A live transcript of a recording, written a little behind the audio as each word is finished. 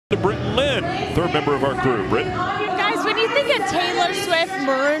Lynn, third member of our crew. Britt. Guys, when you think of Taylor Swift,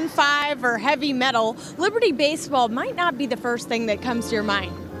 Maroon 5, or heavy metal, Liberty Baseball might not be the first thing that comes to your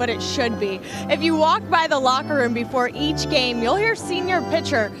mind, but it should be. If you walk by the locker room before each game, you'll hear senior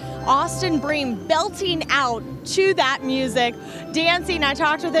pitcher Austin Bream belting out to that music, dancing. I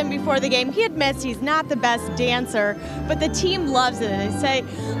talked with him before the game. He admits he's not the best dancer, but the team loves it. They say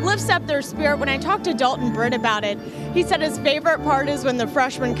lifts up their spirit. When I talked to Dalton Britt about it, he said his favorite part is when the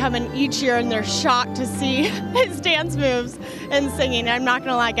freshmen come in each year and they're shocked to see his dance moves and singing. I'm not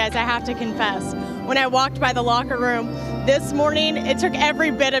gonna lie, guys, I have to confess. When I walked by the locker room this morning, it took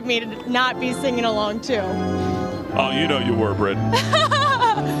every bit of me to not be singing along too. Oh, you know you were, Britt.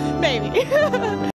 Maybe.